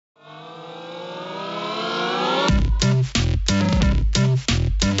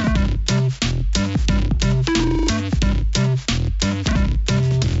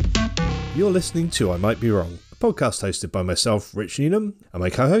You're listening to I Might Be Wrong, a podcast hosted by myself, Rich Newnham, and my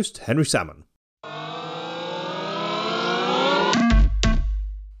co-host, Henry Salmon.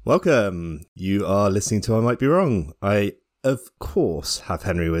 Welcome! You are listening to I Might Be Wrong. I, of course, have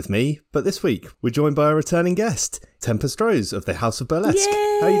Henry with me, but this week we're joined by a returning guest, Tempest Rose of the House of Burlesque.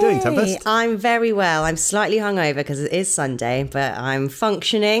 Yay! How are you doing, Tempest? I'm very well. I'm slightly hungover because it is Sunday, but I'm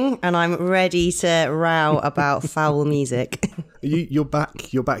functioning and I'm ready to row about foul music. You're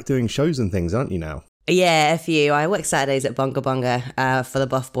back doing shows and things, aren't you now? Yeah, a few. I work Saturdays at Bunga Bunga for the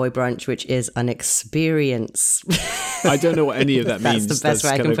Buff Boy Brunch, which is an experience. I don't know what any of that means. That's the best way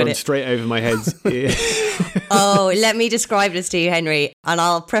I can put it. Straight over my head. Oh, let me describe this to you, Henry. And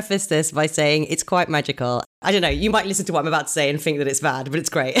I'll preface this by saying it's quite magical. I don't know, you might listen to what I'm about to say and think that it's bad, but it's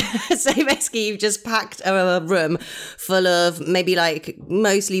great. So basically, you've just packed a room full of maybe like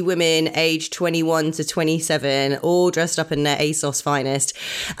mostly women aged 21 to 27, all dressed up in their ASOS finest.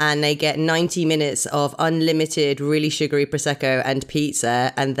 And they get 90 minutes of unlimited, really sugary Prosecco and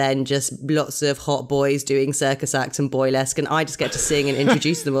pizza. And then just lots of hot boys doing circus acts and boylesque. And I just get to sing and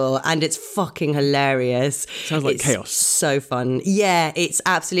introduce them all. And it's fucking hilarious. Sounds like chaos. So fun. Yeah, it's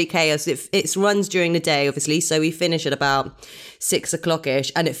absolute chaos. It runs during the day, obviously. So we finish at about 6 o'clock-ish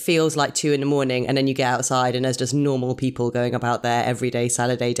and it feels like 2 a.m. and then you get outside and there's just normal people going about their everyday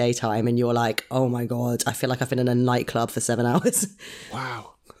Saturday daytime and you're like, oh my God, I feel like I've been in a nightclub for 7 hours.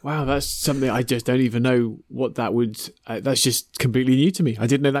 Wow, that's something I just don't even know what that would... that's just completely new to me. I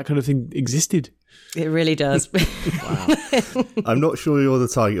didn't know that kind of thing existed. It really does. Wow. I'm not sure you're the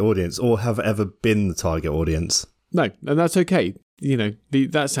target audience or have ever been the target audience. No, and that's okay. You know,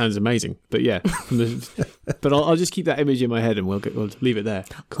 that sounds amazing. But yeah, but I'll just keep that image in my head and we'll leave it there.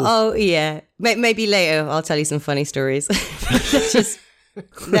 Cool. Oh, yeah. Maybe later I'll tell you some funny stories.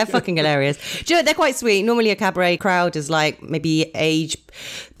 They're fucking hilarious. Do you know, they're quite sweet. Normally a cabaret crowd is like maybe age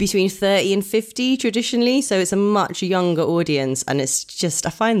between 30 and 50 traditionally. So it's a much younger audience and it's just, I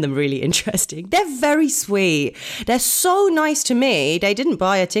find them really interesting. They're very sweet. They're so nice to me. They didn't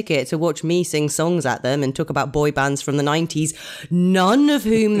buy a ticket to watch me sing songs at them and talk about boy bands from the 90s, none of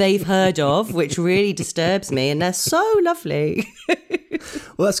whom they've heard of, which really disturbs me. And they're so lovely.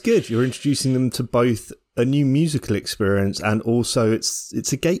 Well, that's good. You're introducing them to both a new musical experience and also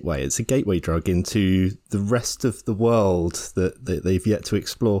it's a gateway. It's a gateway drug into the rest of the world that they've yet to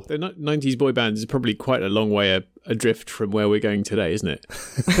explore. The 90s boy bands is probably quite a long way adrift from where we're going today, isn't it?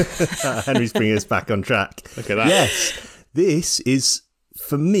 Henry's bringing us back on track. Look at that. Yes, this is,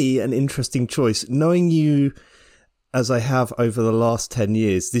 for me, an interesting choice. Knowing you as I have over the last 10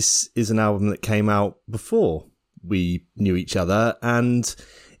 years, this is an album that came out before we knew each other and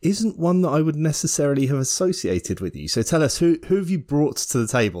isn't one that I would necessarily have associated with you. So tell us, who have you brought to the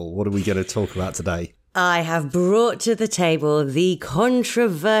table? What are we going to talk about today? I have brought to the table the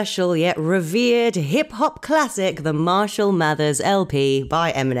controversial yet revered hip-hop classic, the Marshall Mathers LP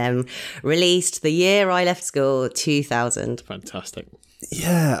by Eminem, released the year I left school, 2000. Fantastic.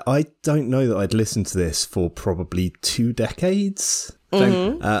 Yeah, I don't know that I'd listened to this for probably 2 decades.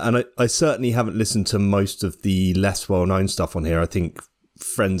 Mm-hmm. And I certainly haven't listened to most of the less well-known stuff on here. I think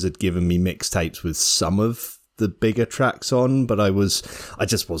friends had given me mixtapes with some of the bigger tracks on, but I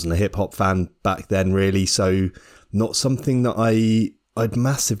just wasn't a hip hop fan back then, really. So not something that I'd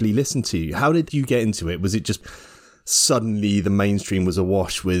massively listened to. How did you get into it? Was it just suddenly the mainstream was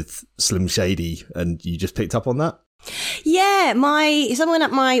awash with Slim Shady and you just picked up on that? Yeah, someone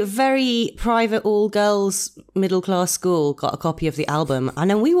at my very private all-girls middle-class school got a copy of the album, and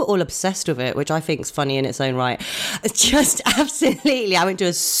then we were all obsessed with it, which I think is funny in its own right. Just absolutely. I went to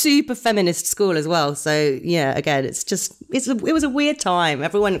a super feminist school as well, so yeah, again, it was a weird time.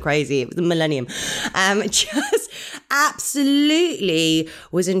 Everyone went crazy. It was the millennium. Just absolutely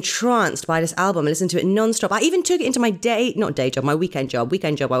was entranced by this album. I listened to it non-stop. I even took it into my my weekend job.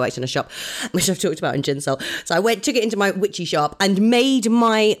 I worked in a shop, which I've talked about in Ginsel. So I took it into my witchy shop and made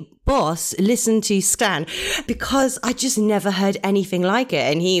my boss listen to Stan because I just never heard anything like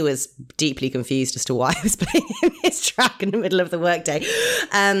it, and he was deeply confused as to why I was playing his track in the middle of the workday.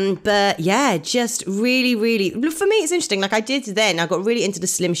 But yeah, just really, really, for me it's interesting. Like I got really into the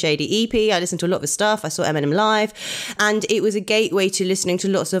Slim Shady EP. I listened to a lot of his stuff. I saw Eminem live, and it was a gateway to listening to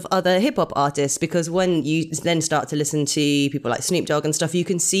lots of other hip hop artists, because when you then start to listen to people like Snoop Dogg and stuff, you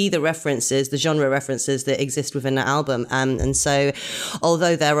can see the references, the genre references that exist within that album. And so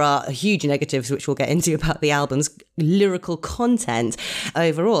although there are huge negatives, which we'll get into, about the album's lyrical content,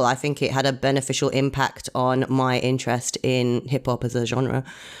 overall, I think it had a beneficial impact on my interest in hip hop as a genre.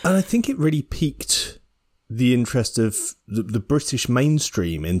 And I think it really piqued the interest of the British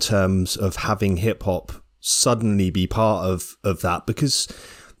mainstream in terms of having hip hop suddenly be part of that, because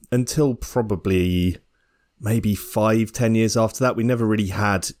until probably maybe 5-10 years after that, we never really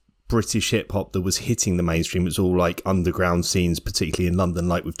had British hip hop that was hitting the mainstream. It was all like underground scenes, particularly in London,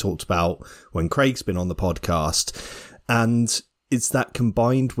 like we've talked about when Craig's been on the podcast. And it's that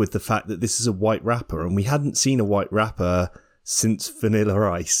combined with the fact that this is a white rapper, and we hadn't seen a white rapper since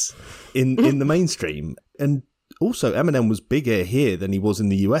Vanilla Ice in the mainstream. And also Eminem was bigger here than he was in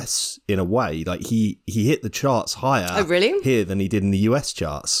the US in a way. Like he hit the charts higher here than he did in the US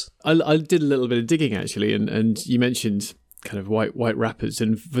charts. I did a little bit of digging actually, and you mentioned kind of white rappers,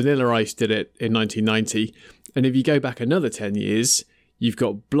 and Vanilla Ice did it in 1990. And if you go back another 10 years, you've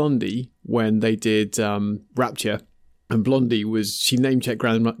got Blondie when they did Rapture. And Blondie she name-checked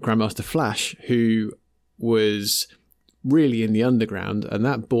Grandmaster Flash, who was really in the underground, and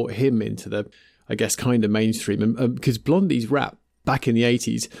that brought him into the, I guess, kind of mainstream. And because Blondie's rap back in the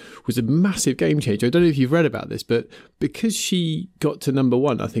 80s was a massive game changer. I don't know if you've read about this, but because she got to number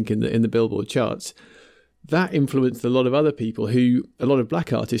one, I think, in the Billboard charts, that influenced a lot of other people a lot of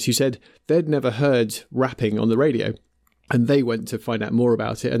black artists who said they'd never heard rapping on the radio, and they went to find out more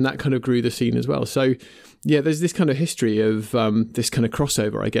about it, and that kind of grew the scene as well. So yeah, there's this kind of history of this kind of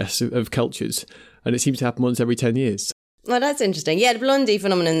crossover, I guess, of cultures, and it seems to happen once every 10 years. Well, that's interesting. Yeah, the Blondie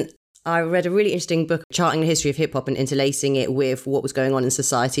phenomenon. I read a really interesting book charting the history of hip hop and interlacing it with what was going on in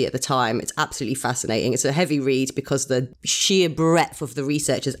society at the time. It's absolutely fascinating. It's a heavy read because the sheer breadth of the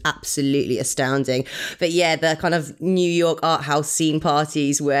research is absolutely astounding. But yeah, the kind of New York art house scene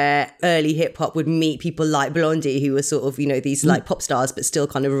parties where early hip hop would meet people like Blondie, who were sort of, these like pop stars, but still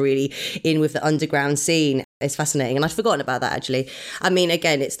kind of really in with the underground scene. It's fascinating. And I'd forgotten about that, actually. I mean,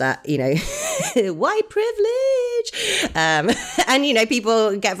 again, it's that, white privilege. And,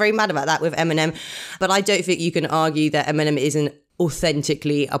 people get very mad about that with Eminem. But I don't think you can argue that Eminem isn't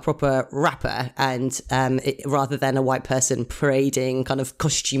authentically a proper rapper, and rather than a white person parading, kind of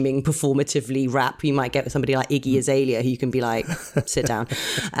costuming performatively rap, you might get with somebody like Iggy Azalea, who you can be like, sit down.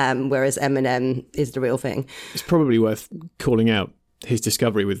 Whereas Eminem is the real thing. It's probably worth calling out his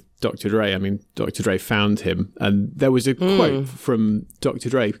discovery with Dr. Dre. I mean, Dr. Dre found him, and there was a quote from Dr.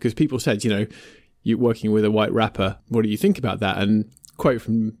 Dre, because people said, you're working with a white rapper, what do you think about that? And quote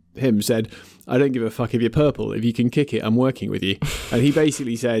from him said, I don't give a fuck if you're purple. If you can kick it, I'm working with you. And he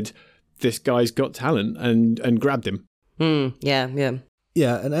basically said, this guy's got talent, and grabbed him. Yeah.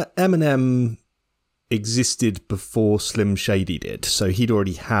 Yeah, and Eminem existed before Slim Shady did. So he'd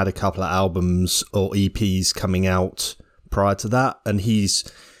already had a couple of albums or EPs coming out prior to that, and he's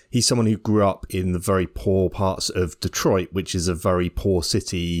someone who grew up in the very poor parts of Detroit, which is a very poor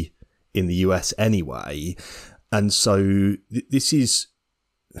city in the US anyway. And so this is,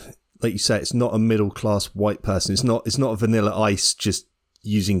 like you say, it's not a middle class white person. It's not a Vanilla Ice just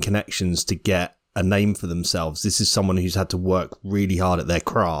using connections to get a name for themselves. This is someone who's had to work really hard at their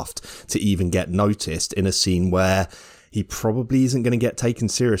craft to even get noticed in a scene where he probably isn't going to get taken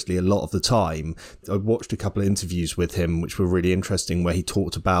seriously a lot of the time. I watched a couple of interviews with him, which were really interesting, where he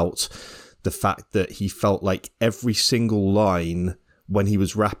talked about the fact that he felt like every single line when he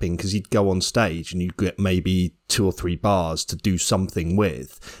was rapping, because he'd go on stage and you'd get maybe 2 or 3 bars to do something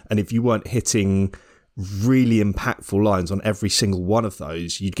with. And if you weren't hitting really impactful lines on every single one of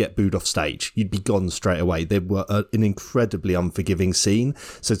those, you'd get booed off stage. You'd be gone straight away. They were an incredibly unforgiving scene.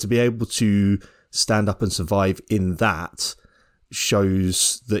 So to be able to stand up and survive in that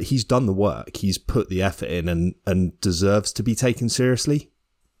shows that he's done the work. He's put the effort in and deserves to be taken seriously.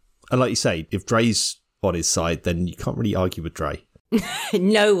 And like you say, if Dre's on his side, then you can't really argue with Dre.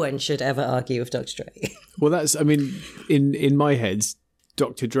 No one should ever argue with Dr. Dre. Well, that's, I mean, in my head,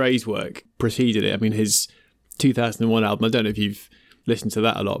 Dr. Dre's work preceded it. I mean, his 2001 album, I don't know if you've listened to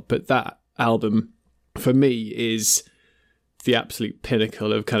that a lot, but that album, for me, is the absolute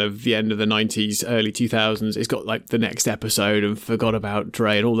pinnacle of kind of the end of the 90s, early 2000s. It's got like The Next Episode and Forgot About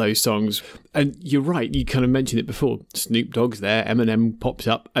Dre and all those songs. And you're right, you kind of mentioned it before. Snoop Dogg's there, Eminem pops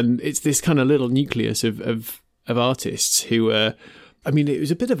up, and it's this kind of little nucleus of artists who I mean, it was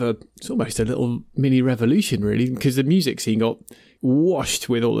a bit of it's almost a little mini revolution, really, because the music scene got washed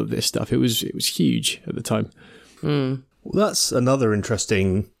with all of this stuff. It was huge at the time. Well, that's another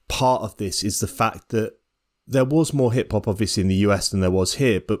interesting part of this, is the fact that there was more hip hop, obviously, in the US than there was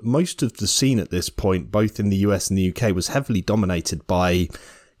here, but most of the scene at this point, both in the US and the UK, was heavily dominated by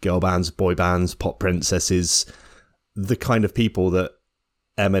girl bands, boy bands, pop princesses, the kind of people that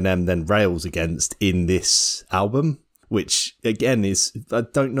Eminem then rails against in this album, which, again, is, I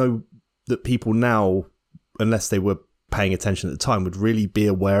don't know that people now, unless they were paying attention at the time, would really be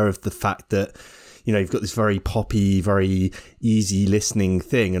aware of the fact that, you know, you've got this very poppy, very easy listening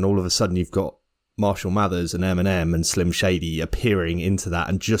thing, and all of a sudden you've got Marshall Mathers and Eminem and Slim Shady appearing into that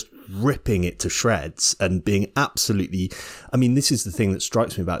and just ripping it to shreds and being absolutely, I mean, this is the thing that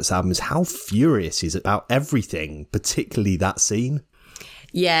strikes me about this album, is how furious he is about everything, particularly that scene.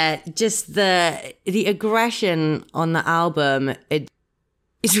 Yeah, just the aggression on the album,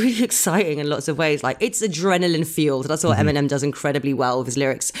 it's really exciting in lots of ways. Like, it's adrenaline fueled. That's what Eminem does incredibly well with his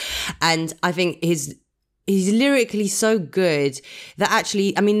lyrics. And I think he's lyrically so good that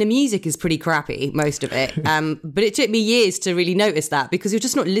actually, I mean, the music is pretty crappy, most of it. But it took me years to really notice that, because you're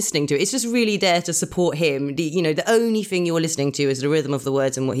just not listening to it. It's just really there to support him. The only thing you're listening to is the rhythm of the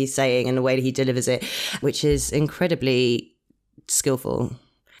words and what he's saying and the way that he delivers it, which is incredibly skillful.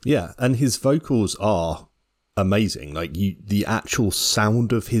 Yeah, and his vocals are amazing. Like, the actual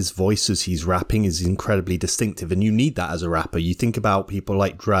sound of his voice as he's rapping is incredibly distinctive, and you need that as a rapper. You think about people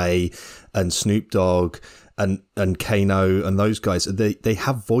like Dre and Snoop Dogg and Kano and those guys. They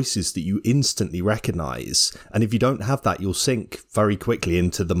have voices that you instantly recognize, and if you don't have that, you'll sink very quickly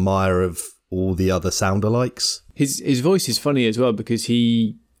into the mire of all the other sound-alikes. His voice is funny as well, because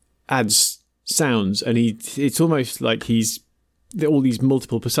he adds sounds, and it's almost like all these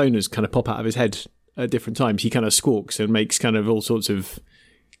multiple personas kind of pop out of his head at different times. He kind of squawks and makes kind of all sorts of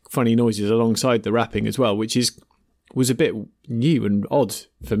funny noises alongside the rapping as well, which was a bit new and odd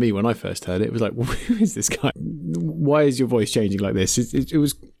for me when I first heard it. It was like, who is this guy? Why is your voice changing like this? It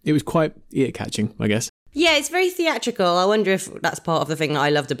was quite ear-catching, I guess. Yeah, it's very theatrical. I wonder if that's part of the thing that I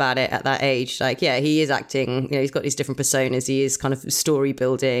loved about it at that age. Like, yeah, he is acting, he's got these different personas. He is kind of story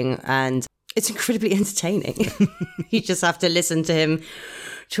building, and it's incredibly entertaining. You just have to listen to him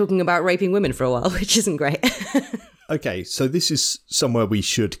talking about raping women for a while, which isn't great. Okay, so this is somewhere we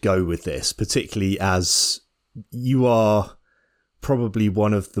should go with this, particularly as you are probably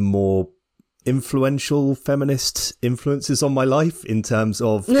one of the more influential feminist influences on my life in terms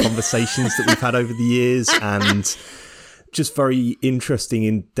of conversations that we've had over the years, and just very interesting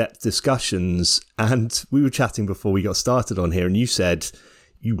in-depth discussions. And we were chatting before we got started on here, and you said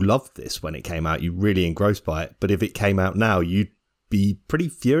you loved this when it came out, you really engrossed by it, but if it came out now, you'd be pretty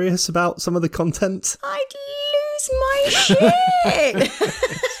furious about some of the content. I'd lose my shit.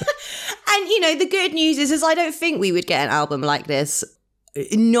 And, the good news is I don't think we would get an album like this,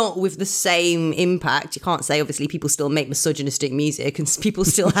 not with the same impact. You can't say, obviously, people still make misogynistic music and people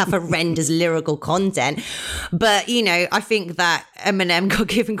still have horrendous lyrical content. But, I think that Eminem got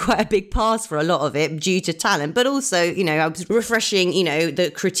given quite a big pass for a lot of it due to talent. But also, I was refreshing,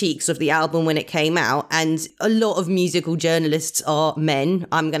 the critiques of the album when it came out. And a lot of musical journalists are men.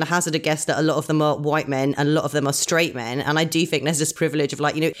 I'm going to hazard a guess that a lot of them are white men and a lot of them are straight men. And I do think there's this privilege of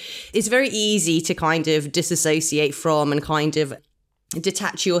it's very easy to kind of disassociate from and kind of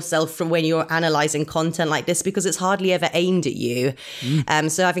detach yourself from when you're analysing content like this, because it's hardly ever aimed at you.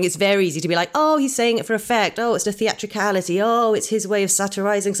 So I think it's very easy to be like, oh, he's saying it for effect. Oh, it's the theatricality. Oh, it's his way of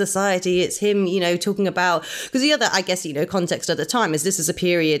satirising society. It's him, talking about... Because the other, I guess, context at the time is this is a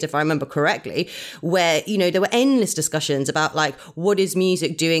period, if I remember correctly, where, there were endless discussions about, like, what is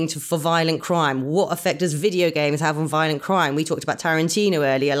music doing for violent crime? What effect does video games have on violent crime? We talked about Tarantino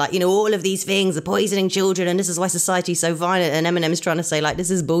earlier, like, all of these things are poisoning children, and this is why society's so violent, and Eminem's trying to say, like, this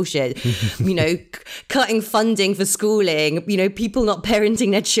is bullshit. Cutting funding for schooling, people not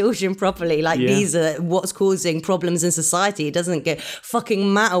parenting their children properly, like, these are what's causing problems in society. It doesn't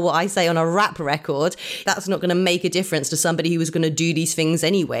fucking matter what I say on a rap record. That's not going to make a difference to somebody who was going to do these things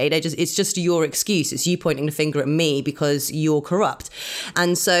anyway. It's just your excuse. It's you pointing the finger at me because you're corrupt.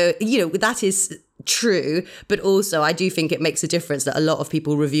 And so, that is true, but also I do think it makes a difference that a lot of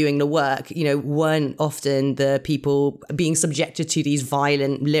people reviewing the work, weren't often the people being subjected to these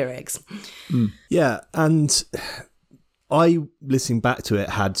violent lyrics. Yeah, and I, listening back to it,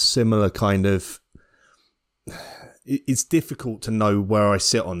 had similar kind of... It's difficult to know where I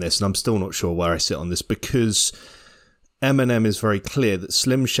sit on this, and I'm still not sure where I sit on this, because Eminem is very clear that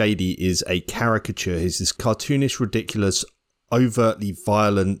Slim Shady is a caricature. He's this cartoonish, ridiculous, overtly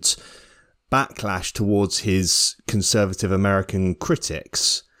violent backlash towards his conservative American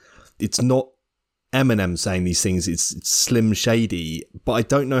critics. It's not Eminem saying these things, it's Slim Shady, but I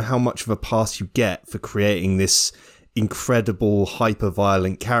don't know how much of a pass you get for creating this incredible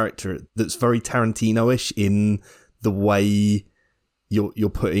hyper-violent character that's very Tarantino-ish in the way you're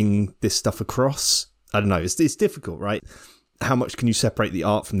putting this stuff across. I don't know, it's difficult, right? How much can you separate the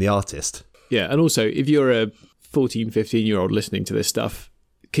art from the artist? Yeah, and also, if you're a 14, 15-year-old listening to this stuff,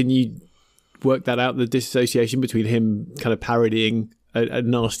 can you work that out, the disassociation between him kind of parodying a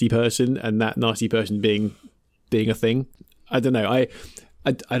nasty person and that nasty person being a thing? I don't know.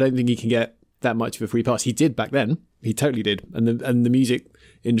 I don't think he can get that much of a free pass. He did back then. He totally did. And the music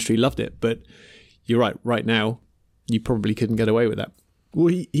industry loved it. But you're right. Right now, you probably couldn't get away with that. Well,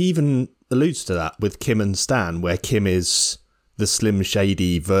 he even alludes to that with Kim and Stan, where Kim is the Slim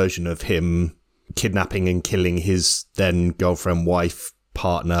Shady version of him kidnapping and killing his then girlfriend, wife,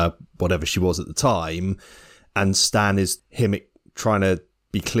 partner, whatever she was at the time. And Stan is him trying to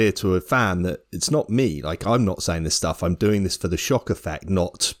be clear to a fan that it's not me. Like, I'm not saying this stuff. I'm doing this for the shock effect,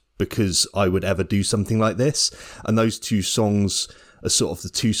 not because I would ever do something like this. And those two songs are sort of the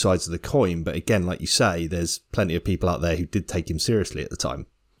two sides of the coin. But again, like you say, there's plenty of people out there who did take him seriously at the time.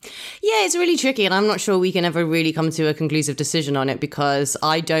 Yeah, it's really tricky, and I'm not sure we can ever really come to a conclusive decision on it, because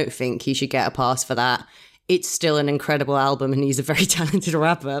I don't think he should get a pass for that. It's still an incredible album, and he's a very talented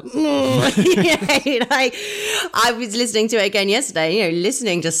rapper. I was listening to it again yesterday,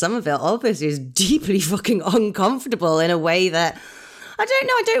 listening to some of it, obviously, is deeply fucking uncomfortable in a way that, I don't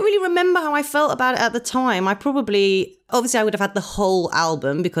know, I don't really remember how I felt about it at the time. Obviously I would have had the whole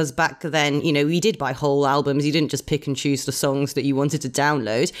album, because back then, we did buy whole albums. You didn't just pick and choose the songs that you wanted to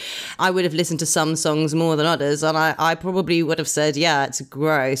download. I would have listened to some songs more than others, and I probably would have said, yeah, it's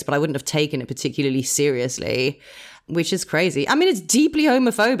gross, but I wouldn't have taken it particularly seriously, which is crazy. I mean, it's deeply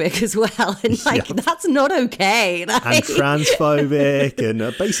homophobic as well, and that's not okay. And transphobic, and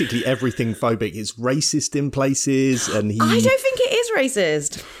basically everything phobic. It's racist in places, and I don't think it is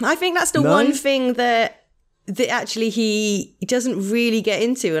racist. I think that's the one thing that actually he doesn't really get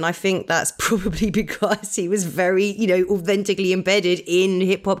into, and I think that's probably because he was very, authentically embedded in the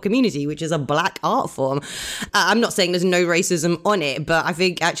hip-hop community, which is a black art form. I'm not saying there's no racism on it, but I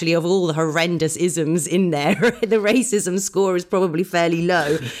think actually of all the horrendous isms in there, the racism score is probably fairly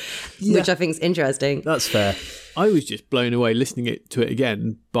low, which I think is interesting. That's fair. I was just blown away listening to it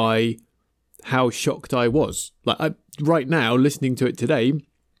again by how shocked I was. Right now, listening to it today,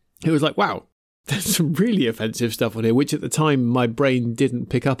 it was like, wow, there's some really offensive stuff on here, which at the time my brain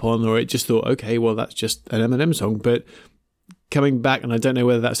didn't pick up on, or it just thought, okay, well, that's just an Eminem song. But coming back, and I don't know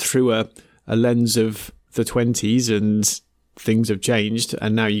whether that's through a lens of the 20s and things have changed,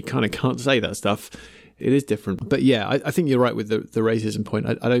 and now you kind of can't say that stuff. It is different. But yeah, I think you're right with the racism point.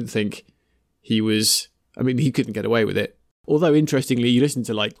 I don't think he couldn't get away with it. Although, interestingly, you listen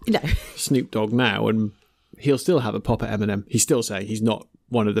to Snoop Dogg now, and he'll still have a pop at Eminem. He's still saying he's not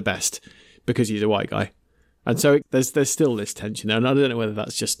one of the best, because he's a white guy. And so there's still this tension there. And I don't know whether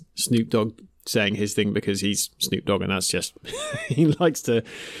that's just Snoop Dogg saying his thing because he's Snoop Dogg, and that's just, he likes to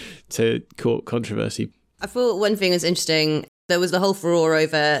court controversy. I thought one thing was interesting. There was the whole furore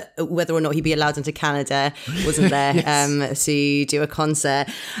over whether or not he'd be allowed into Canada, wasn't there, yes. To do a concert.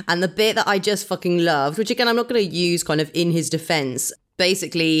 And the bit that I just fucking loved, which again, I'm not going to use kind of in his defense,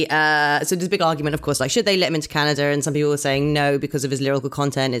 basically, so there's a big argument, of course, should they let him into Canada? And some people were saying no because of his lyrical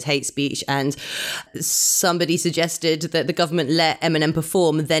content, his hate speech. And somebody suggested that the government let Eminem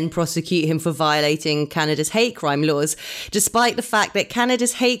perform, then prosecute him for violating Canada's hate crime laws, despite the fact that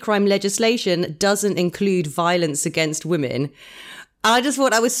Canada's hate crime legislation doesn't include violence against women. And I just thought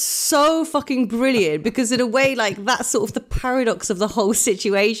that was so fucking brilliant, because in a way, that's sort of the paradox of the whole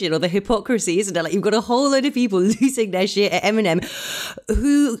situation, or the hypocrisy, isn't it? You've got a whole load of people losing their shit at Eminem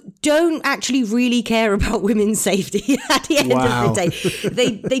who don't actually really care about women's safety at the end of the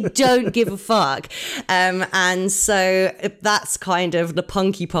day. They don't give a fuck. And so that's kind of the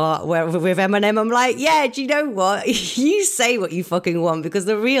punky part where with Eminem, I'm like, yeah, do you know what? You say what you fucking want, because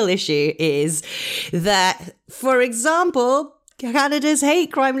the real issue is that, for example, Canada's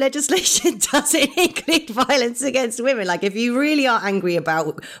hate crime legislation doesn't include violence against women. If you really are angry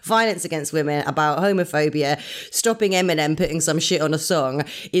about violence against women, about homophobia, stopping Eminem putting some shit on a song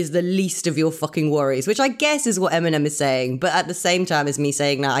is the least of your fucking worries, which I guess is what Eminem is saying. But at the same time as me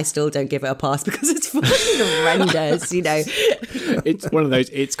saying that, I still don't give it a pass, because it's fucking horrendous, It's one of those,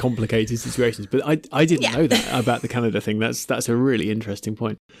 it's complicated situations. But I didn't know that about the Canada thing. That's a really interesting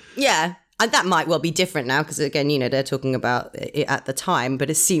point. Yeah. And that might well be different now, because again, they're talking about it at the time, but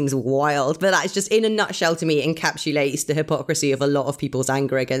it seems wild. But that's just, in a nutshell, to me, encapsulates the hypocrisy of a lot of people's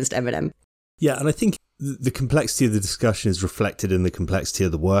anger against Eminem. Yeah, and I think the complexity of the discussion is reflected in the complexity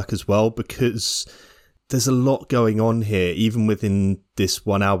of the work as well, because there's a lot going on here, even within this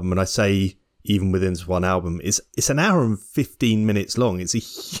one album. And I say even within this one album, it's an hour and 15 minutes long. It's a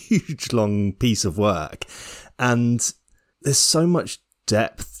huge, long piece of work. And there's so much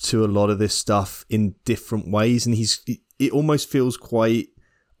depth to a lot of this stuff in different ways, and it almost feels quite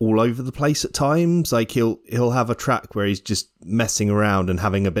all over the place at times. He'll have a track where he's just messing around and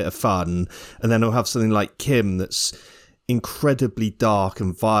having a bit of fun, and then he'll have something like Kim that's incredibly dark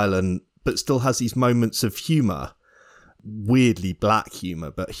and violent, but still has these moments of humour, weirdly black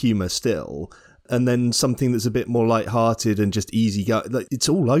humour, but humour still. And then something that's a bit more lighthearted and just easy go. It's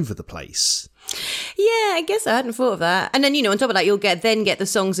all over the place. Yeah, I guess I hadn't thought of that. And then, on top of that, you'll get the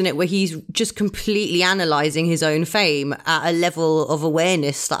songs in it where he's just completely analysing his own fame at a level of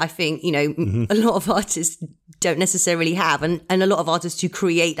awareness that I think, a lot of artists don't necessarily have. And a lot of artists who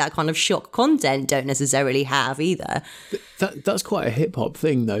create that kind of shock content don't necessarily have either. That's quite a hip hop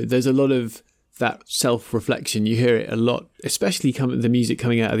thing, though. There's a lot of that self-reflection. You hear it a lot, especially the music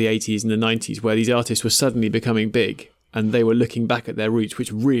coming out of the 80s and the 90s, where these artists were suddenly becoming big and they were looking back at their roots,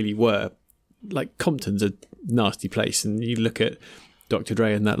 which really were, like, Compton's a nasty place, and you look at Dr.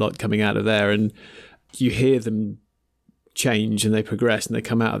 Dre and that lot coming out of there, and you hear them change and they progress and they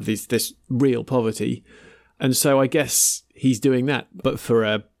come out of this real poverty. And so I guess he's doing that, but for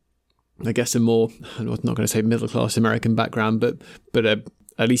a more, I'm not going to say middle class American background, but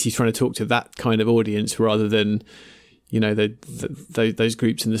at least he's trying to talk to that kind of audience rather than, those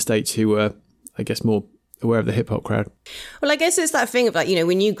groups in the States who were, I guess, more aware of the hip hop crowd. Well, I guess it's that thing of, like,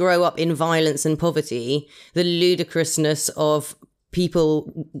 when you grow up in violence and poverty, the ludicrousness of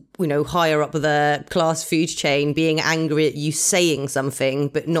people, higher up the class food chain being angry at you saying something,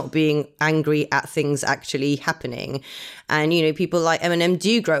 but not being angry at things actually happening. And, people like Eminem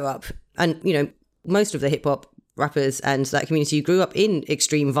do grow up, and, most of the hip hop rappers and that community grew up in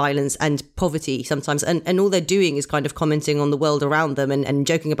extreme violence and poverty sometimes, and all they're doing is kind of commenting on the world around them and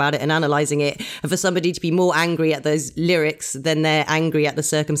joking about it and analysing it. And for somebody to be more angry at those lyrics than they're angry at the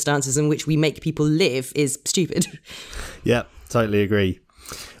circumstances in which we make people live is stupid. Yeah, totally agree.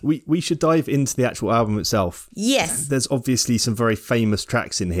 We should dive into the actual album itself. Yes. There's obviously some very famous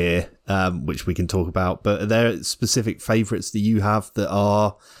tracks in here, which we can talk about, but are there specific favourites that you have that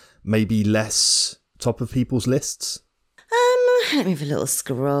are maybe less top of people's lists? Let me have a little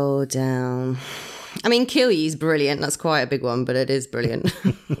scroll down. I mean, Kill You's brilliant. That's quite a big one, but it is brilliant.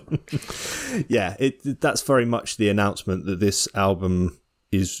 Yeah, that's very much the announcement that this album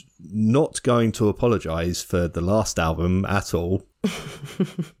is not going to apologise for the last album at all.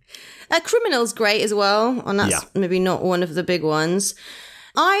 Criminal's great as well, and that's maybe not one of the big ones.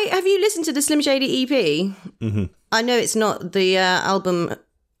 Have you listened to the Slim Shady EP? Mm-hmm. I know it's not the album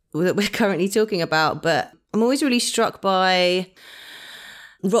that we're currently talking about, but I'm always really struck by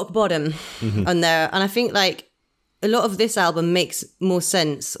Rock Bottom on there. And I think, like, a lot of this album makes more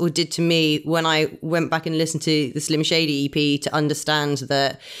sense, or did to me, when I went back and listened to the Slim Shady EP to understand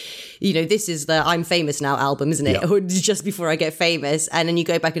that, this is the I'm Famous Now album, isn't it? Yeah. Or just before I get famous. And then you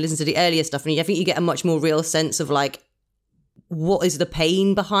go back and listen to the earlier stuff, and I think you get a much more real sense of, like, what is the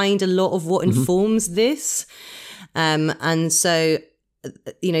pain behind a lot of what informs this. And so,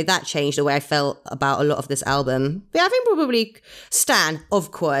 that changed the way I felt about a lot of this album. But I think probably Stan, of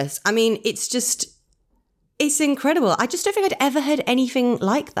course. I mean, it's incredible. I just don't think I'd ever heard anything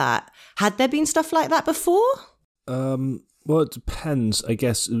like that. Had there been stuff like that before? Well, it depends, I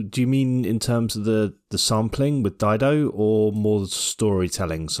guess. Do you mean in terms of the sampling with Dido, or more the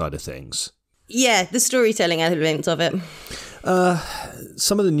storytelling side of things? Yeah, the storytelling elements of it.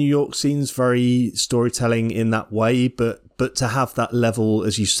 Some of the New York scene's very storytelling in that way, but to have that level,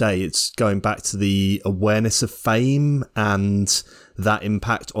 as you say, it's going back to the awareness of fame and that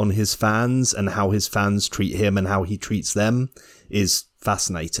impact on his fans and how his fans treat him and how he treats them is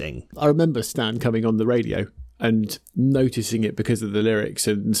fascinating. I remember Stan coming on the radio and noticing it because of the lyrics,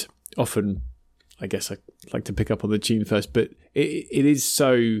 and often, I guess I like to pick up on the tune first, but it's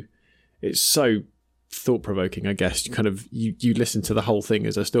so thought-provoking, I guess. You listen to the whole thing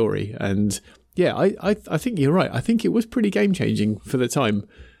as a story, and yeah, I think you're right. I think it was pretty game-changing for the time,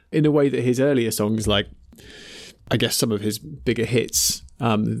 in a way that his earlier songs, like, I guess some of his bigger hits,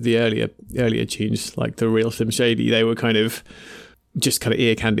 the earlier tunes, like The Real Slim Shady, they were kind of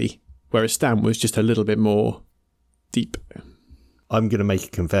ear candy, whereas Stan was just a little bit more deep. I'm going to make a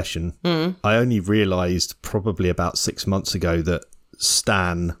confession. I only realised probably about 6 months ago that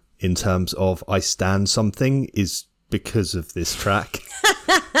Stan, in terms of I stand something, is because of this track.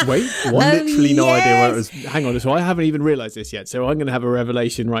 Wait, what? Literally no idea where it was. Hang on, so I haven't even realised this yet, so I'm going to have a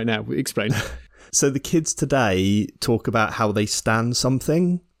revelation right now. Explain. So the kids today talk about how they stand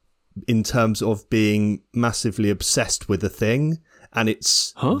something in terms of being massively obsessed with a thing, and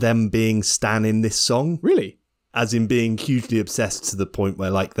it's them being Stan in this song. Really? As in being hugely obsessed to the point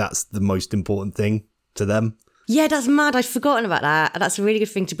where, like, that's the most important thing to them. Yeah, that's mad. I'd forgotten about that. That's a really good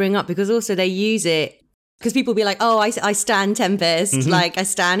thing to bring up, because also they use it Because people be like, oh, I stan Tempest, like I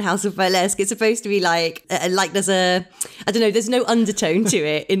stan House of Burlesque. It's supposed to be like there's there's no undertone to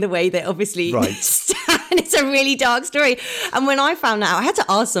it in the way that obviously Stan, it's a really dark story. And when I found out, I had to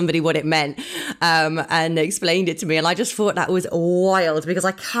ask somebody what it meant, and they explained it to me. And I just thought that was wild, because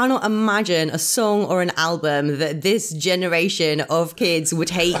I cannot imagine a song or an album that this generation of kids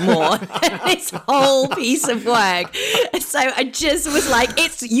would hate more than this whole piece of work. So I just was like,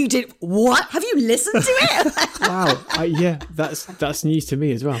 you did what? Have you listened to it? Wow. Yeah, that's news to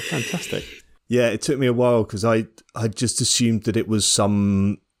me as well. Fantastic. Yeah, it took me a while because I just assumed that it was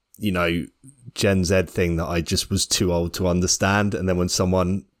some, Gen Z thing that I just was too old to understand. And then when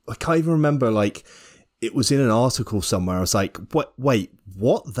I can't even remember, like, it was in an article somewhere. I was like, wait,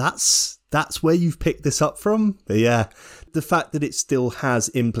 what? That's where you've picked this up from? But yeah, the fact that it still has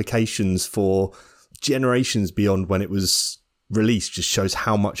implications for generations beyond when it was released just shows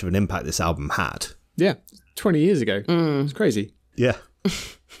how much of an impact this album had. Yeah, 20 years ago. It's crazy. Yeah.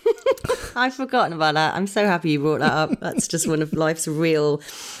 I've forgotten about that. I'm so happy you brought that up. That's just one of life's real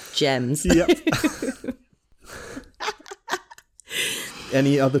gems. Yep.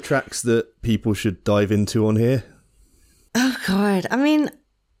 Any other tracks that people should dive into on here? Oh, God. I mean,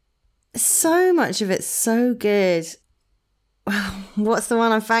 so much of it's so good. What's the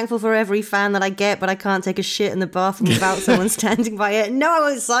one? I'm thankful for every fan that I get, but I can't take a shit in the bathroom without someone standing by it. No, I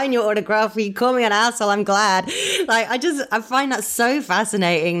won't sign your autograph. You call me an asshole, I'm glad. Like, I find that so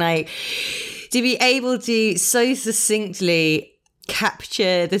fascinating. Like, to be able to so succinctly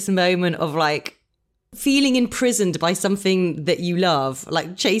capture this moment of like feeling imprisoned by something that you love,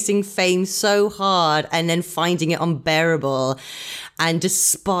 like chasing fame so hard and then finding it unbearable and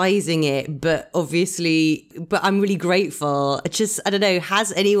despising it, but I'm really grateful. I don't know,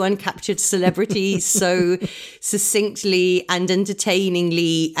 has anyone captured celebrity so succinctly and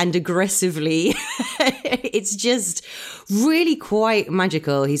entertainingly and aggressively? It's just really quite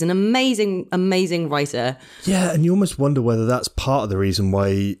magical. He's an amazing, amazing writer. Yeah, and you almost wonder whether that's part of the reason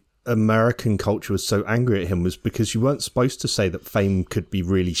why American culture was so angry at him, was because you weren't supposed to say that fame could be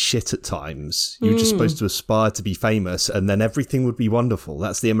really shit at times. You were just supposed to aspire to be famous and then everything would be wonderful.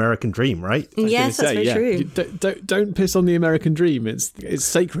 That's the American dream, right? Yes, that's very true. Don't piss on the American dream. It's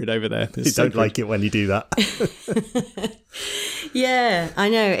sacred over there. You don't like it when you do that. Yeah, I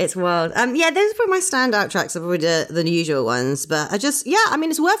know, it's wild. Those are probably my standout tracks of the usual ones, but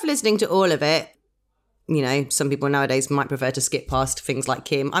it's worth listening to all of it. Some people nowadays might prefer to skip past things like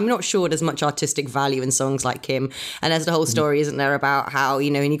Kim. I'm not sure there's much artistic value in songs like Kim. And there's the whole story, isn't there, about how,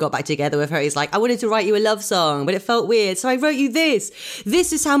 when he got back together with her, he's like, I wanted to write you a love song, but it felt weird. So I wrote you this.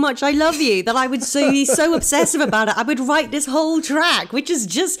 This is how much I love you, that I would be so obsessive about it. I would write this whole track, which is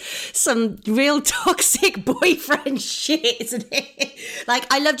just some real toxic boyfriend shit, isn't it? Like,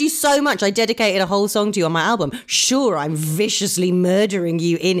 I loved you so much, I dedicated a whole song to you on my album. Sure, I'm viciously murdering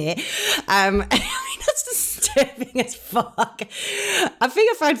you in it. That's disturbing as fuck. I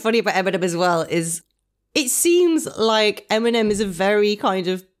think I find funny about Eminem as well is it seems like Eminem is a very kind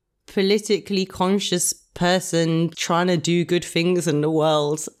of politically conscious person trying to do good things in the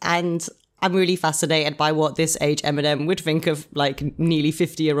world. And I'm really fascinated by what this age Eminem would think of like nearly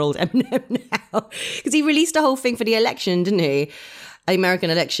 50-year-old Eminem now. Because he released a whole thing for the election, didn't he? American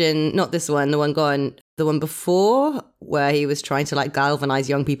election, not this one, the one gone, the one before, where he was trying to like galvanize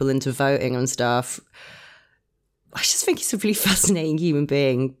young people into voting and stuff. I just think he's a really fascinating human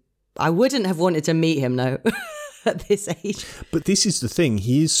being. I wouldn't have wanted to meet him, though, at this age. But this is the thing.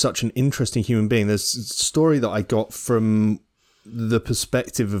 He is such an interesting human being. There's a story that I got from the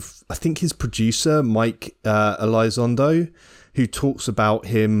perspective of, I think, his producer, Mike Elizondo, who talks about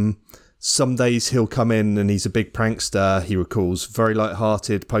him. Some days he'll come in and he's a big prankster, he recalls, very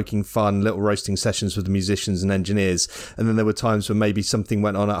lighthearted, poking fun, little roasting sessions with the musicians and engineers. And then there were times when maybe something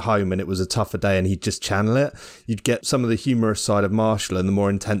went on at home and it was a tougher day and he'd just channel it. You'd get some of the humorous side of Marshall and the more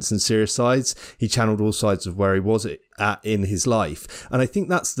intense and serious sides. He channeled all sides of where he was at in his life. And I think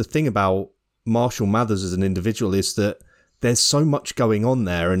that's the thing about Marshall Mathers as an individual, is that there's so much going on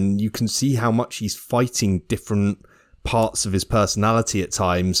there and you can see how much he's fighting different parts of his personality at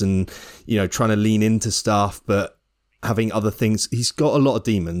times and, trying to lean into stuff, but having other things. He's got a lot of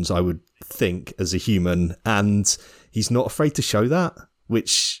demons, I would think, as a human, and he's not afraid to show that,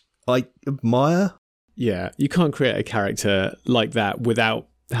 which I admire. Yeah, you can't create a character like that without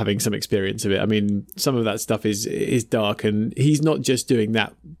having some experience of it. I mean, some of that stuff is dark, and he's not just doing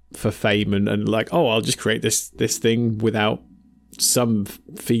that for fame and like, oh, I'll just create this thing without some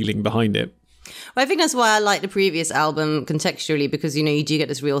feeling behind it. I think that's why I like the previous album contextually, because, you know, you do get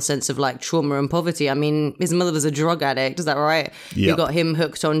this real sense of like trauma and poverty. I mean, his mother was a drug addict, is that right? Yeah. Who got him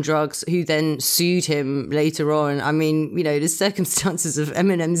hooked on drugs, who then sued him later on. I mean, you know, the circumstances of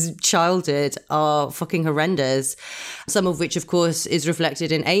Eminem's childhood are fucking horrendous. Some of which, of course, is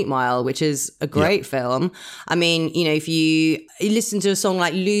reflected in 8 Mile, which is a great film. I mean, you know, if you listen to a song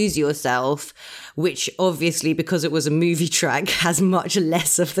like Lose Yourself, which obviously, because it was a movie track, has much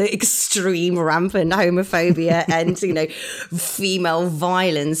less of the extreme rampant homophobia and, you know, female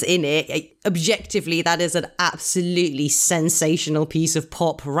violence in it. Objectively, that is an absolutely sensational piece of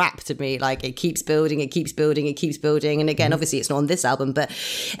pop rap to me. Like, it keeps building, it keeps building, it keeps building. And again, obviously it's not on this album, but,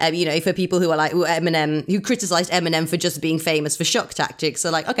 you know, for people who are like Eminem, who criticized Eminem for just being famous for shock tactics,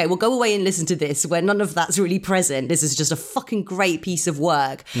 are like, okay, well, go away and listen to this, where none of that's really present. This is just a fucking great piece of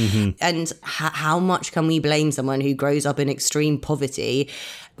work. And how much can we blame someone who grows up in extreme poverty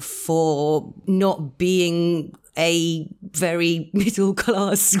for not being a very middle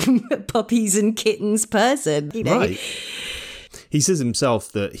class puppies and kittens person, you know? Right. He says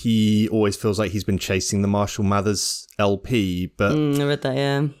himself that he always feels like he's been chasing the Marshall Mathers LP, but I read that,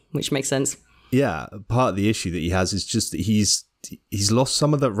 yeah, which makes sense. Yeah, part of the issue that he has is just that he's lost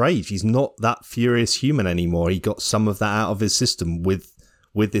some of that rage. He's not that furious human anymore. He got some of that out of his system with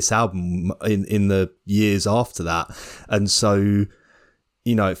this album in the years after that. And so,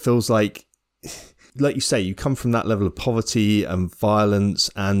 you know, it feels like you say, you come from that level of poverty and violence,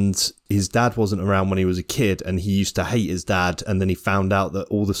 and his dad wasn't around when he was a kid, and he used to hate his dad. And then he found out that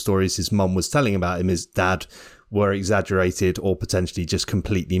all the stories his mum was telling about him, his dad, were exaggerated or potentially just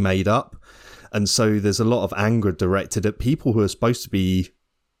completely made up. And so there's a lot of anger directed at people who are supposed to be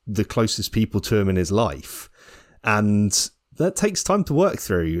the closest people to him in his life. And that takes time to work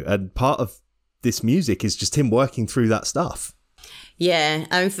through. And part of this music is just him working through that stuff. Yeah,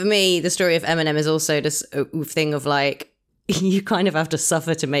 and for me, the story of Eminem is also this thing of like, you kind of have to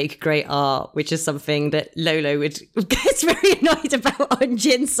suffer to make great art, which is something that Lolo gets very annoyed about on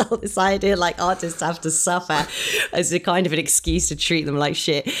Gin Soul, this idea like artists have to suffer as a kind of an excuse to treat them like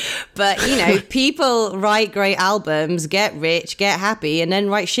shit. But, you know, people write great albums, get rich, get happy, and then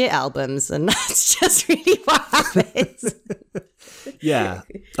write shit albums. And that's just really what happens. Yeah,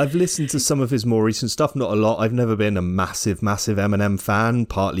 I've listened to some of his more recent stuff, not a lot. I've never been a massive Eminem fan,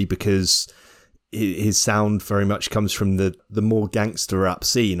 partly because his sound very much comes from the more gangster rap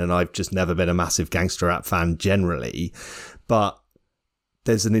scene, and I've just never been a massive gangster rap fan generally. But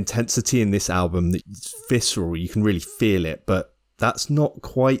there's an intensity in this album that's visceral. You can really feel it, but that's not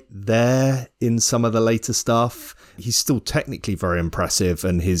quite there in some of the later stuff. He's still technically very impressive,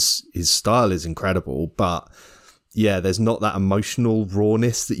 and his style is incredible, but yeah, there's not that emotional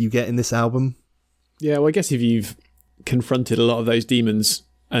rawness that you get in this album. Yeah, well, I guess if you've confronted a lot of those demons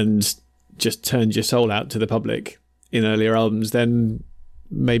and just turned your soul out to the public in earlier albums, then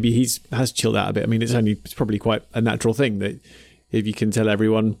maybe has chilled out a bit. I mean, it's probably quite a natural thing that if you can tell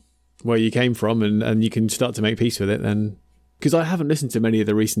everyone where you came from and you can start to make peace with it, then... Because I haven't listened to many of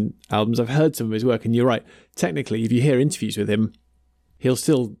the recent albums. I've heard some of his work, and you're right. Technically, if you hear interviews with him, he'll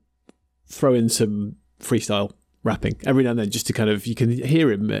still throw in some freestyle rapping every now and then, just to kind of, you can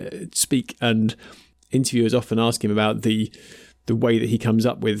hear him speak, and interviewers often ask him about the way that he comes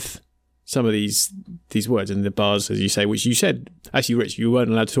up with some of these words and the bars, as you say, which you said, actually, Rich, you weren't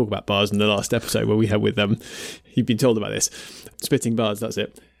allowed to talk about bars in the last episode where we had with them. You've been told about this. Spitting bars, that's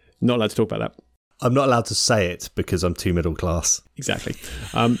it. Not allowed to talk about that. I'm not allowed to say it because I'm too middle class. Exactly.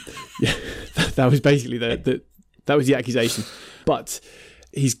 Yeah, that was basically that was the accusation. But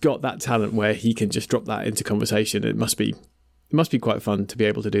he's got that talent where he can just drop that into conversation. It must be quite fun to be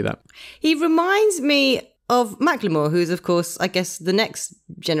able to do that. He reminds me of Macklemore, who's, of course, I guess the next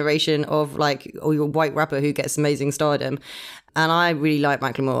generation of like your white rapper who gets amazing stardom. And I really like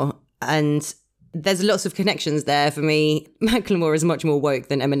Macklemore. And there's lots of connections there for me. Macklemore is much more woke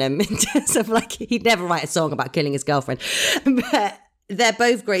than Eminem in terms of like, he'd never write a song about killing his girlfriend. But they're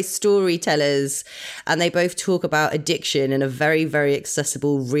both great storytellers, and they both talk about addiction in a very, very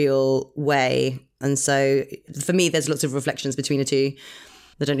accessible, real way. And so for me, there's lots of reflections between the two.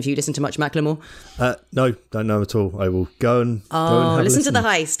 I don't know if you listen to much Macklemore. No, don't know at all. I will go and have listen a to The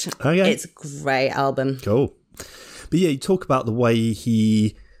Heist. Okay. It's a great album. Cool. But yeah, you talk about the way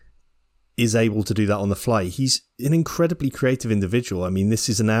he is able to do that on the fly. He's an incredibly creative individual. I mean, this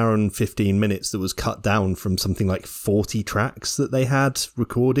is an hour and 15 minutes that was cut down from something like 40 tracks that they had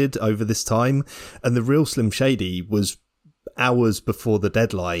recorded over this time. And the real Slim Shady was hours before the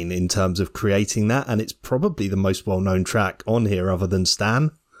deadline in terms of creating that. And it's probably the most well-known track on here other than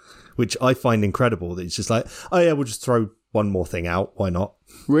Stan, which I find incredible. That it's just like, oh yeah, we'll just throw one more thing out. Why not?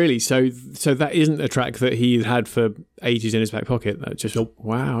 Really? So that isn't a track that he had for ages in his back pocket? That just,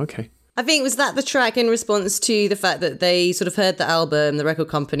 wow, okay. I think, was that the track in response to the fact that they sort of heard the album, the record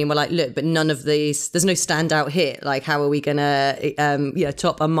company, and were like, look, but none of these, there's no standout hit. Like, how are we going to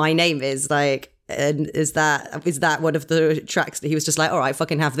top on My Name Is? Like, and is that one of the tracks that he was just like, all right,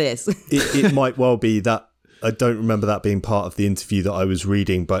 fucking have this? It might well be that. I don't remember that being part of the interview that I was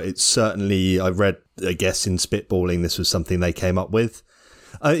reading, but it's certainly, I read, I guess, in spitballing, this was something they came up with.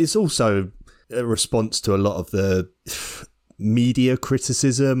 It's also a response to a lot of the media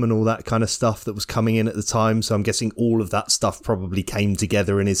criticism and all that kind of stuff that was coming in at the time. So I'm guessing all of that stuff probably came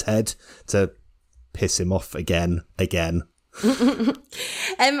together in his head to piss him off again.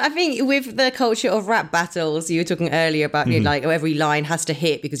 I think with the culture of rap battles, you were talking earlier about like every line has to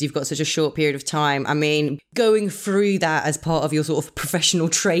hit because you've got such a short period of time. I mean, going through that as part of your sort of professional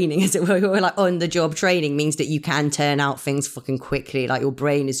training, as it were, like on the job training, means that you can turn out things fucking quickly. Like your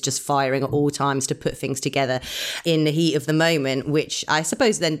brain is just firing at all times to put things together in the heat of the moment, which I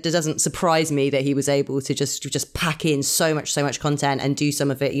suppose then doesn't surprise me that he was able to just pack in so much content and do some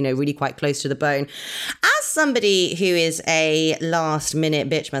of it, really quite close to the bone. As somebody who is a last minute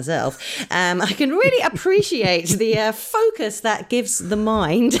bitch myself, I can really appreciate the focus that gives the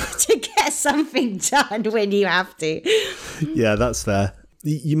mind to get something done when you have to. Yeah, that's fair.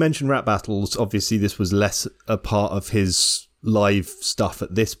 You mentioned rap battles. Obviously, this was less a part of his live stuff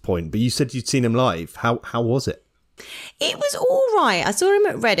at this point, but you said you'd seen him live. How was it? It was all right. I saw him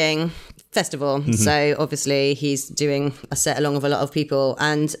at Reading Festival. So obviously he's doing a set along with a lot of people.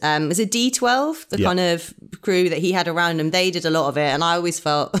 And is it D12, the kind of crew that he had around him? They did a lot of it. And I always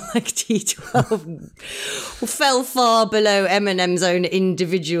felt like D12 fell far below Eminem's own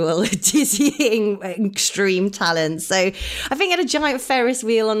individual dizzying extreme talent. So I think he had a giant Ferris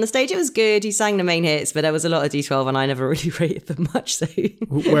wheel on the stage. It was good. He sang the main hits, but there was a lot of D12 and I never really rated them much. So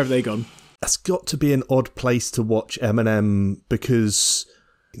where have they gone? That's got to be an odd place to watch Eminem because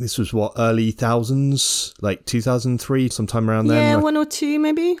this was early thousands, like 2003, sometime around then. Yeah, 1 or 2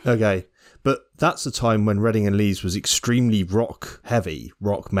 maybe. Okay. But that's a time when Reading and Leeds was extremely rock heavy,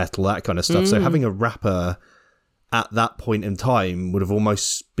 rock metal, that kind of stuff. So having a rapper at that point in time would have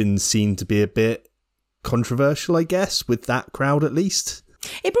almost been seen to be a bit controversial, I guess, with that crowd at least.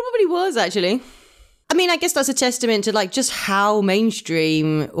 It probably was, actually. I mean, I guess that's a testament to like just how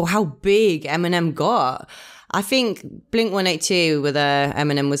mainstream or how big Eminem got. I think Blink-182 with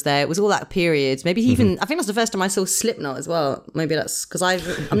Eminem was there. It was all that period. Maybe even, I think that's the first time I saw Slipknot as well. Maybe that's because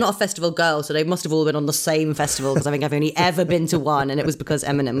I'm not a festival girl, so they must have all been on the same festival because I think I've only ever been to one and it was because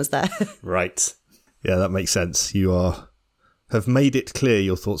Eminem was there. Right. Yeah, that makes sense. You have made it clear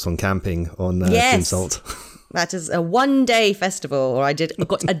your thoughts on camping on Insult. That is a 1-day festival, or I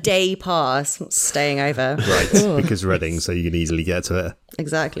got a day pass staying over. Right, because Reading, so you can easily get to it.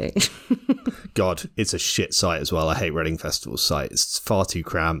 Exactly. God, it's a shit site as well. I hate Reading Festival's site. It's far too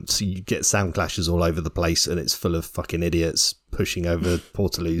cramped. You get sound clashes all over the place and it's full of fucking idiots pushing over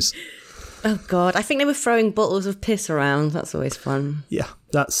portaloos. Oh, God. I think they were throwing bottles of piss around. That's always fun. Yeah,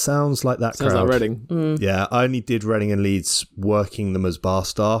 that sounds like that sounds crowd. Like Reading. Yeah, I only did Reading and Leeds working them as bar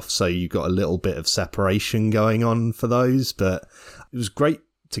staff, so you got a little bit of separation going on for those, but it was great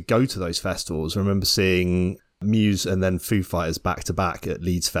to go to those festivals. I remember seeing Muse and then Foo Fighters back to back at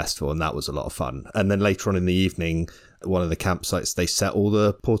Leeds Festival, and that was a lot of fun. And then later on in the evening, at one of the campsites, they set all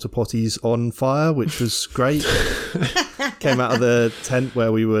the porta potties on fire, which was great. Came out of the tent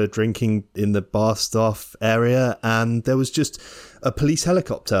where we were drinking in the bar staff area, and there was just a police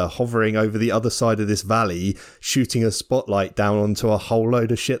helicopter hovering over the other side of this valley, shooting a spotlight down onto a whole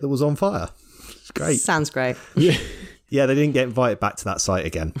load of shit that was on fire. It's great. Sounds great. Yeah, they didn't get invited back to that site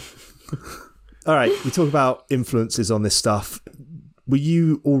again. All right, we talk about influences on this stuff. Were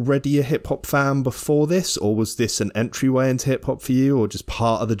you already a hip-hop fan before this, or was this an entryway into hip-hop for you, or just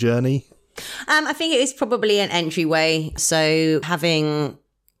part of the journey? I think it is probably an entryway. So having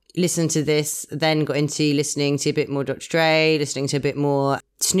listened to this, then got into listening to a bit more Dr. Dre, listening to a bit more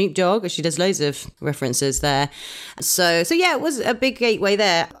Snoop Dogg, she does loads of references there. So yeah, it was a big gateway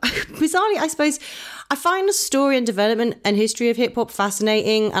there. Bizarrely, I suppose, I find the story and development and history of hip hop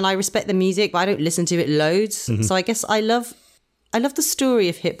fascinating, and I respect the music, but I don't listen to it loads. So I guess I love the story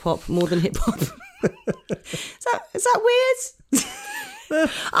of hip hop more than hip hop. Is that weird?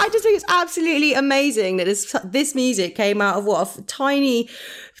 I just think it's absolutely amazing that this music came out of a tiny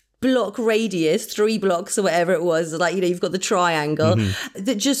block radius, 3 blocks or whatever it was, like, you've got the triangle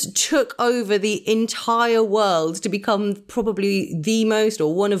that just took over the entire world to become probably the most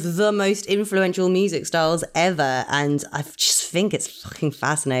or one of the most influential music styles ever. And I just think it's fucking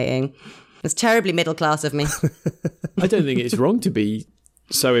fascinating. It's terribly middle class of me. I don't think it's wrong to be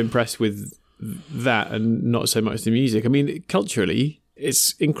so impressed with that and not so much the music. I mean, culturally,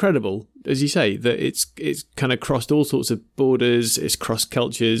 it's incredible, as you say, that it's kind of crossed all sorts of borders, it's crossed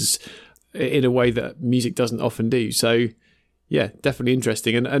cultures in a way that music doesn't often do. So, yeah, definitely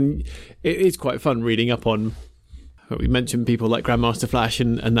interesting. And it is quite fun reading up on, we mentioned people like Grandmaster Flash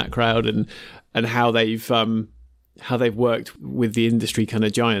and that crowd and how they've worked with the industry kind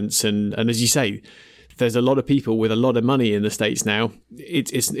of giants. And as you say, there's a lot of people with a lot of money in the States now.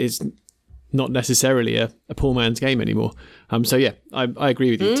 It's not necessarily a poor man's game anymore. So yeah, I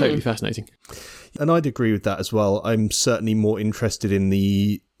agree with you. Totally fascinating. And I'd agree with that as well. I'm certainly more interested in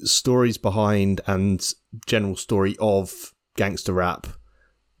the stories behind and general story of gangster rap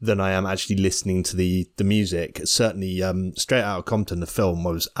than I am actually listening to the music. Certainly, Straight Outta Compton, the film,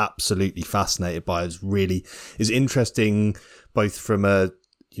 I was absolutely fascinated by. It's interesting both from a,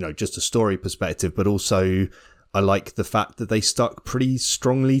 just a story perspective, but also I like the fact that they stuck pretty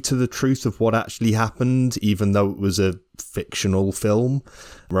strongly to the truth of what actually happened, even though it was a fictional film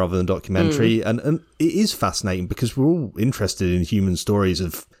rather than documentary. And it is fascinating because we're all interested in human stories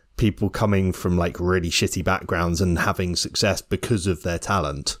of people coming from like really shitty backgrounds and having success because of their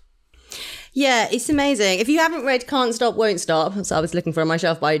talent. Yeah, it's amazing. If you haven't read Can't Stop, Won't Stop, so I was looking for it on my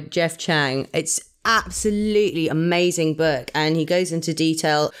shelf, by Jeff Chang, it's absolutely amazing book, and he goes into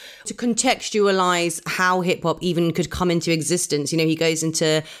detail to contextualize how hip-hop even could come into existence. He goes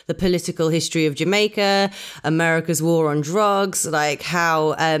into the political history of Jamaica, America's war on drugs, like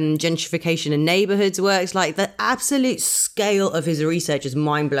how gentrification in neighborhoods works. Like the absolute scale of his research is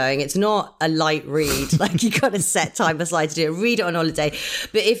mind-blowing. It's not a light read. Like you got to set time aside to do it. Read it on holiday.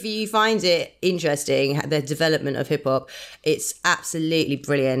 But if you find it interesting, the development of hip-hop, it's absolutely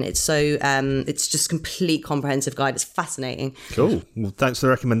brilliant. It's so it's just complete comprehensive guide. It's fascinating. Cool. Well, thanks for the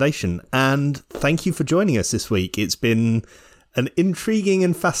recommendation. And thank you for joining us this week. It's been an intriguing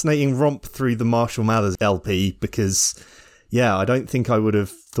and fascinating romp through the Marshall Mathers LP because, yeah, I don't think I would have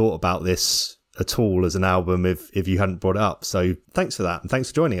thought about this at all as an album if you hadn't brought it up. So thanks for that. And thanks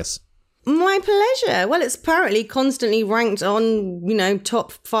for joining us. My pleasure. Well, it's apparently constantly ranked on,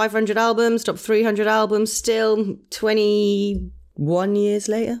 top 500 albums, top 300 albums, still 21 years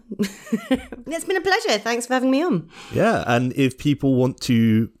later. It's been a pleasure. Thanks for having me on. Yeah, and if people want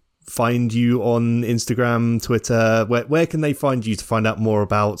to find you on Instagram, Twitter, where can they find you to find out more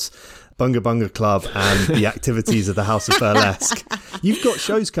about Bunga Bunga Club and the activities of the House of Burlesque? You've got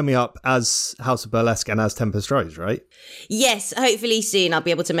shows coming up as House of Burlesque and as Tempest Rose, right? Yes, hopefully soon I'll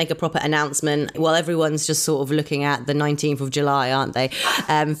be able to make a proper announcement. Well, everyone's just sort of looking at the 19th of July, aren't they?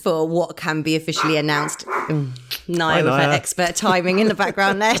 For what can be officially announced. Naya with her expert timing in the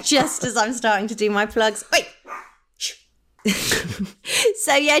background there, just as I'm starting to do my plugs. Wait.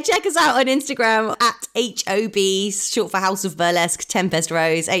 So yeah, check us out on Instagram at HOB, short for House of Burlesque, Tempest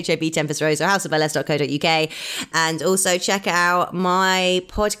Rose, HOB Tempest Rose, or houseofburlesque.co.uk. And also check out my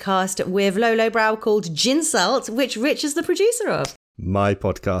podcast with Lolo Brow called Ginsult, which Rich is the producer of. My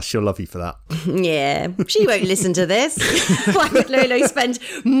podcast. She'll love you for that. Yeah, she won't listen to this. Why would Lolo spend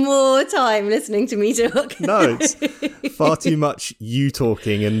more time listening to me talk? No, it's far too much you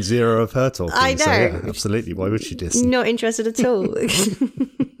talking and zero of her talking. I know. So, yeah, absolutely. Why would she listen? Not interested at all.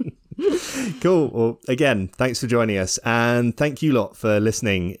 Cool. Well, again, thanks for joining us. And thank you lot for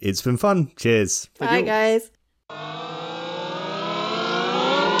listening. It's been fun. Cheers. Bye, guys.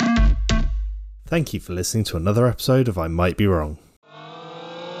 Thank you for listening to another episode of I Might Be Wrong.